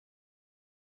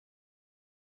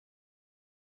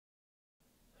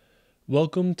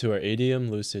Welcome to our ADM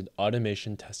Lucid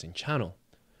automation testing channel.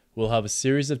 We'll have a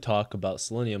series of talk about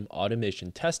Selenium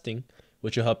automation testing,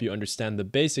 which will help you understand the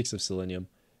basics of Selenium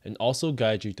and also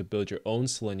guide you to build your own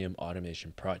Selenium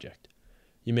automation project.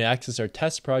 You may access our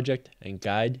test project and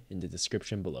guide in the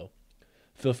description below.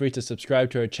 Feel free to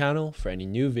subscribe to our channel for any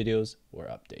new videos or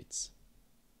updates.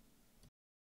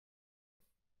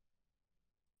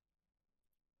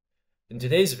 In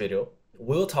today's video,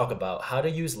 we'll talk about how to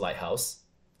use Lighthouse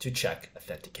to check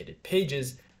authenticated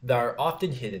pages that are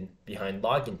often hidden behind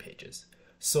login pages.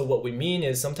 So what we mean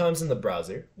is sometimes in the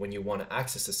browser, when you want to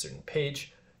access a certain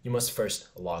page, you must first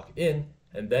log in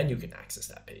and then you can access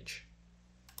that page.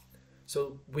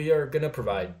 So we are going to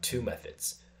provide two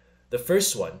methods. The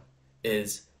first one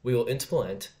is we will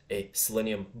implement a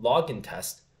Selenium login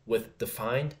test with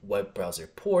defined web browser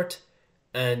port,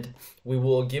 and we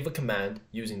will give a command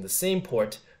using the same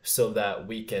port so that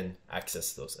we can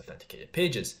access those authenticated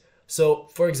pages. So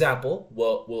for example,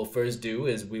 what we'll first do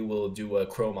is we will do a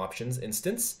Chrome options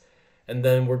instance, and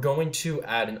then we're going to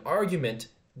add an argument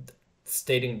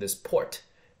stating this port.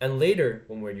 And later,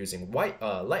 when we're using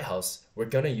Lighthouse, we're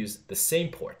going to use the same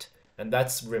port, and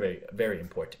that's very, very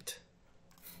important.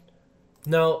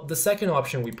 Now, the second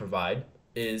option we provide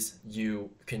is you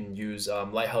can use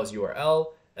Lighthouse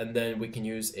URL, and then we can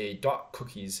use a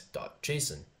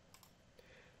 .cookies.json.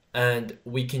 And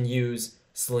we can use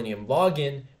Selenium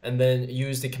login and then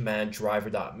use the command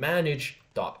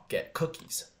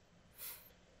driver.manage.getCookies.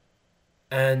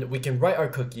 And we can write our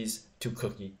cookies to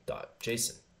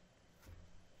cookie.json.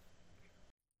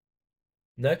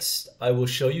 Next, I will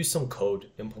show you some code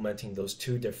implementing those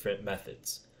two different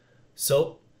methods.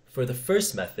 So for the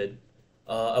first method,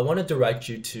 I want to direct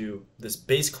you to this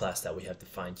base class that we have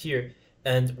defined here.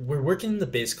 And we're working in the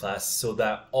base class so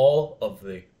that all of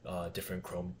the different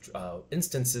Chrome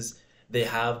instances, they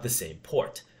have the same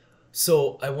port.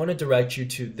 So I want to direct you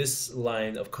to this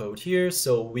line of code here.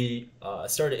 So we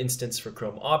start an instance for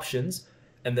Chrome options,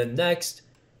 and then next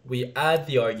we add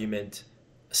the argument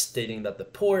stating that the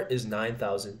port is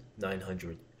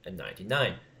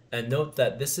 9999. And note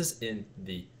that this is in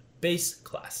the base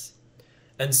class.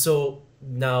 And so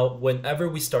now whenever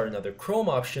we start another Chrome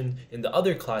option in the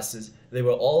other classes, they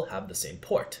will all have the same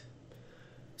port.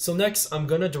 So next, I'm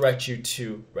going to direct you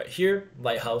to right here,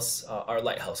 Lighthouse, our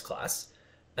Lighthouse class,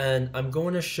 and I'm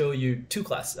going to show you two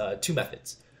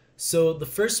methods. So the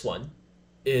first one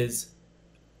is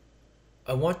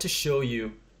I want to show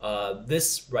you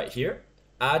this right here,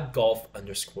 add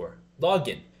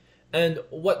golf_login. And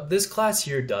what this class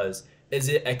here does is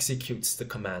it executes the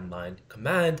command line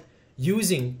command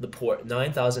using the port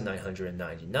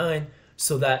 9999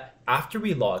 so that after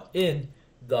we log in,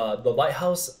 the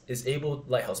Lighthouse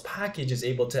package is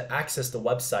able to access the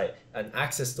website and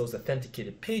access those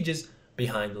authenticated pages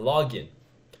behind the login.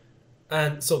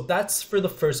 And so that's for the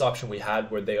first option we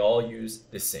had where they all use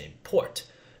the same port.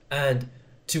 And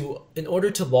in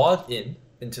order to log in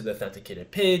into the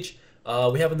authenticated page,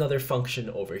 we have another function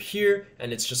over here,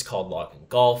 and it's just called login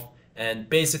golf. And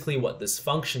basically what this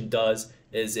function does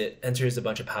is it enters a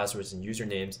bunch of passwords and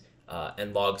usernames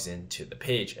and logs into the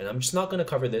page. And I'm just not going to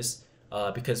cover this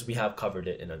because we have covered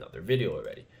it in another video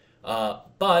already.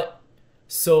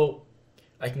 So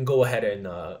I can go ahead and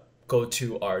go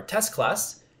to our test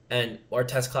class, and our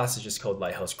test class is just called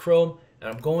Lighthouse Chrome, and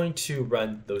I'm going to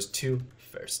run those two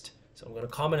first. So I'm going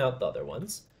to comment out the other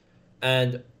ones.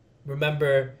 And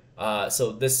remember,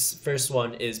 so this first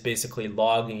one is basically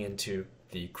logging into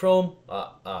the Chrome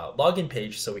login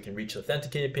page so we can reach the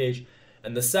authenticated page.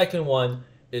 And the second one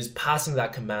is passing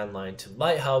that command line to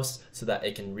Lighthouse so that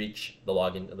it can reach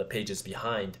the pages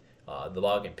behind the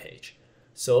login page.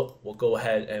 So we'll go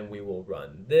ahead and we will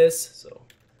run this. So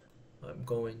I'm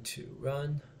going to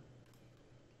run.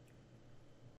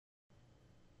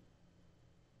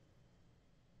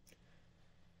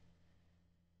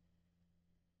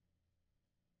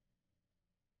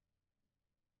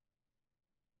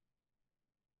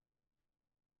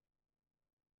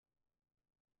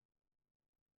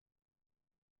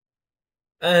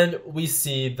 And we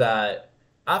see that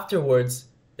afterwards,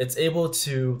 it's able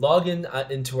to log in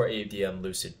into our ADM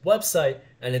Lucid website,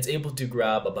 and it's able to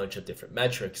grab a bunch of different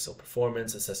metrics, so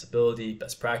performance, accessibility,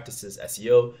 best practices,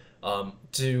 SEO,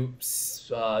 to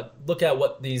look at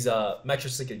what these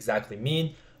metrics exactly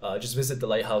mean. Just visit the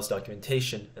Lighthouse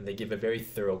documentation, and they give a very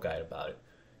thorough guide about it.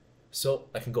 So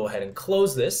I can go ahead and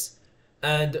close this.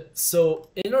 And so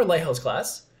in our Lighthouse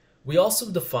class, we also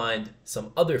defined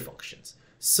some other functions.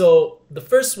 So the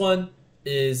first one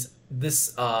is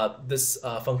this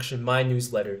function, my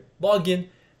newsletter login,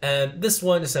 and this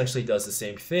one essentially does the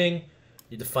same thing.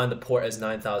 you define the port as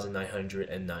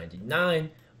 9999,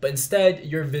 but instead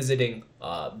you're visiting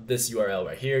this URL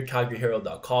right here,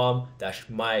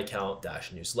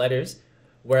 calgaryherald.com-myaccount-newsletters,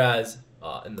 whereas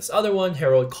in this other one,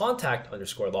 Herald contact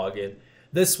underscore login,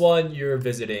 this one you're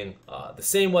visiting the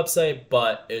same website,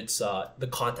 but it's the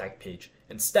contact page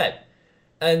instead.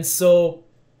 And so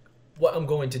what I'm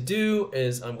going to do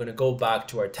is I'm going to go back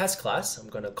to our test class. I'm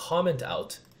going to comment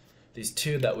out these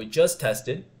two that we just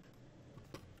tested.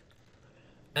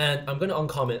 And I'm going to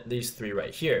uncomment these three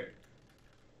right here.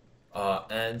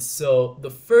 And so the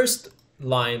first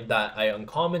line that I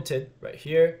uncommented right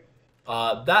here,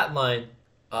 that line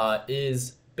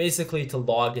is basically to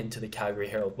log into the Calgary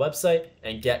Herald website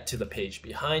and get to the page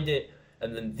behind it.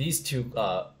 And then these two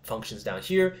functions down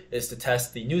here is to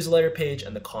test the newsletter page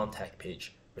and the contact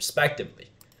page respectively.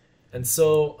 And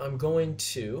so I'm going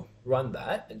to run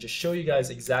that and just show you guys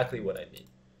exactly what I mean.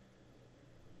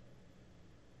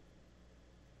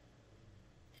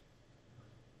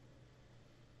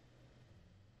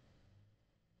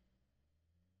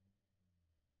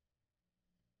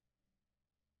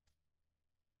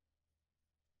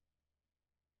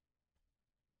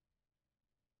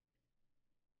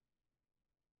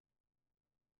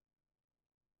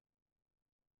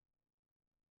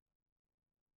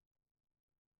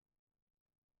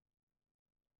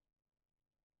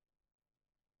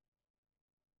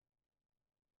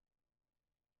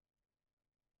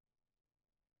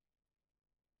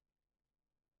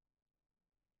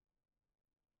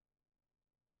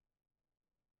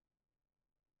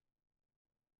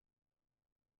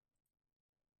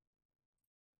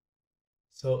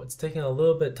 So it's taking a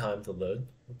little bit of time to load.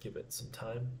 We'll give it some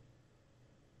time.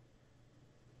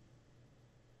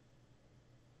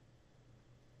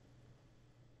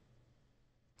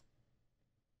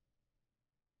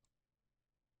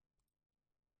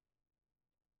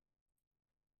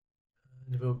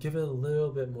 And we'll give it a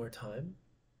little bit more time.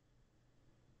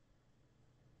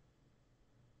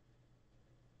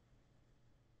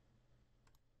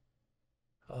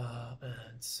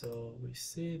 And so we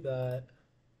see that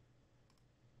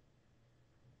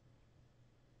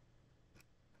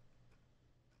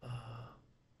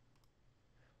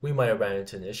we might have ran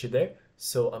into an issue there.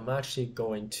 So I'm actually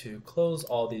going to close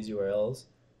all these URLs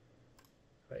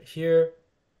right here,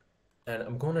 and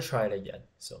I'm going to try it again.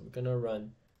 So I'm going to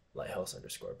run lighthouse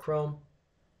underscore Chrome.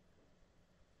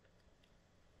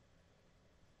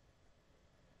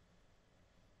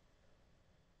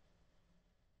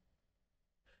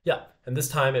 Yeah, and this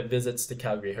time it visits the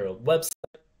Calgary Herald website.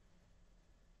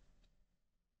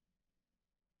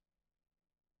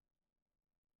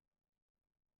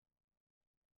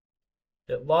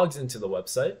 It logs into the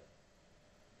website.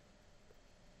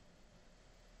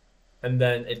 And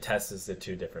then it tests the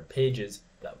two different pages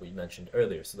that we mentioned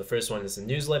earlier. So the first one is the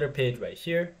newsletter page right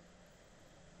here.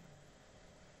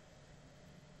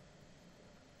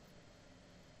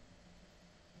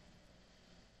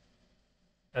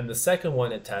 And the second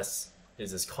one it tests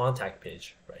is this contact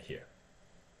page right here.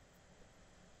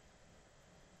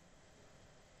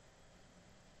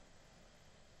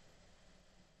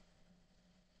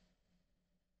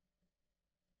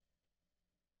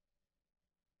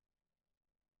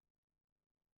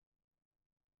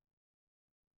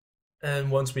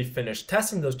 And once we finish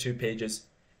testing those two pages,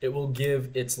 it will give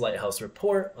its Lighthouse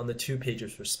report on the two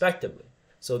pages respectively.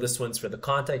 So this one's for the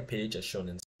contact page as shown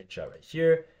in the screenshot right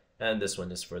here, and this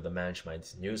one is for the Manage My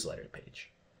Newsletter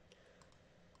page.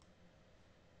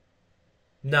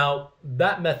 Now,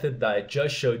 that method that I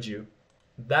just showed you,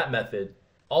 that method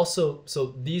also,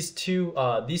 so these two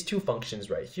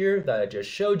functions right here that I just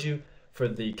showed you for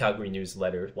the Calgary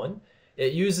newsletter one,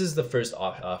 it uses the first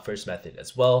method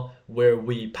as well, where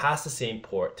we pass the same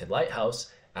port to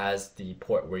Lighthouse as the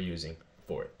port we're using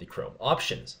for the Chrome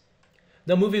options.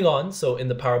 Now moving on, so in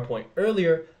the PowerPoint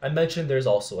earlier, I mentioned there's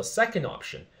also a second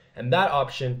option, and that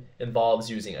option involves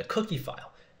using a cookie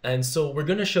file. And so we're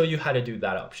going to show you how to do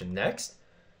that option next.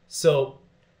 So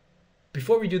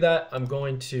before we do that, I'm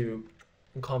going to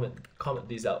comment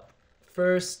these out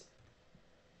first.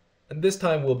 And this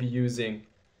time we'll be using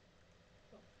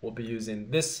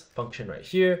this function right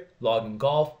here, login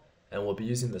golf, and we'll be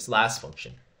using this last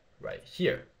function right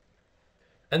here.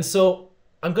 And so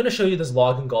I'm going to show you this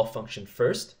login golf function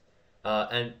first,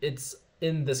 and it's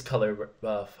in this color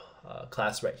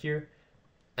class right here.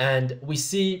 And we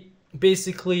see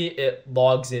basically it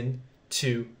logs in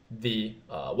to the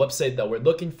website that we're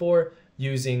looking for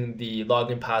using the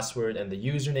login password and the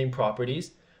username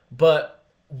properties. But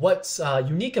what's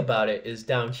unique about it is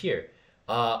down here.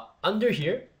 Under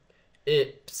here,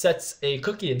 it sets a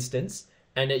cookie instance,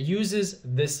 and it uses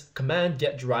this command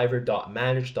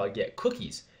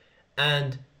getDriver.manage.getCookies.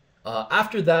 And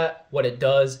after that, what it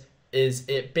does is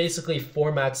it basically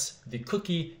formats the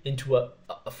cookie into a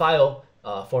file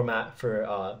format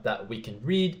for that we can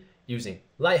read using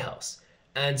Lighthouse.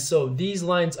 And so these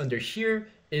lines under here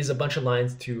is a bunch of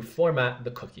lines to format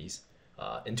the cookies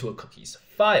into a cookies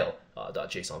file,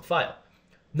 .json file.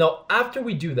 Now, after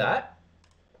we do that,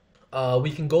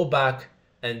 we can go back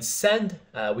and send.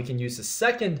 We can use the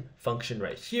second function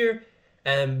right here.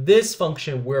 And this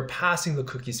function, we're passing the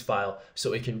cookies file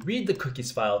so it can read the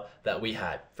cookies file that we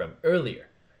had from earlier.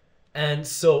 And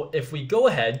so if we go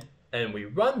ahead and we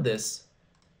run this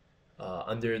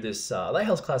under this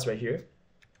Lighthouse class right here,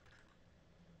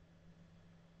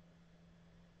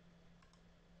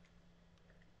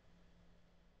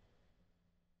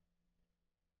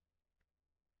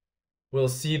 we'll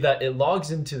see that it logs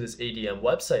into this ADM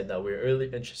website that we're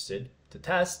really interested to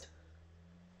test.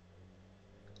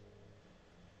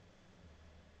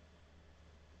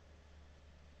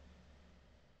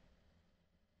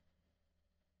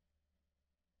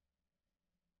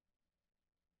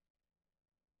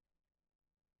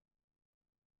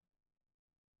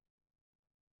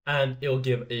 And it'll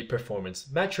give a performance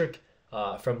metric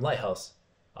from Lighthouse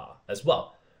as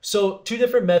well. So two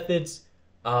different methods,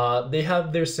 they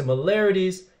have their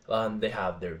similarities, they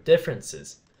have their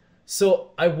differences.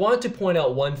 So I want to point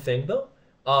out one thing though,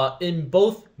 in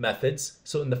both methods.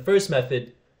 So in the first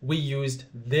method, we used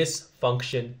this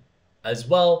function as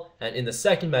well. And in the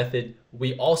second method,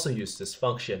 we also used this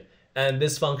function. And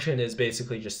this function is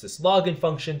basically just this login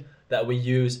function that we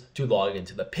use to log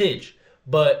into the page.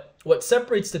 But what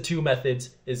separates the two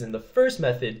methods is in the first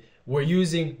method, we're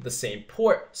using the same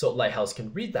port so Lighthouse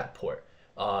can read that port.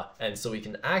 And so we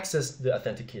can access the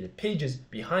authenticated pages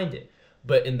behind it.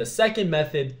 But in the second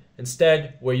method,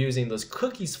 instead, we're using those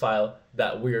cookies file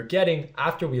that we're getting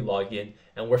after we log in,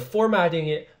 and we're formatting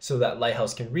it so that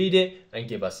Lighthouse can read it and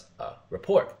give us a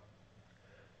report.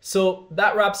 So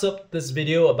that wraps up this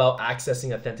video about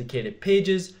accessing authenticated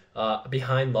pages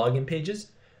behind login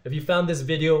pages. If you found this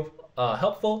video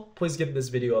helpful, please give this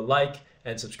video a like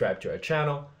and subscribe to our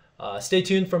channel. Stay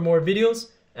tuned for more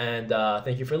videos, and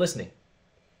thank you for listening.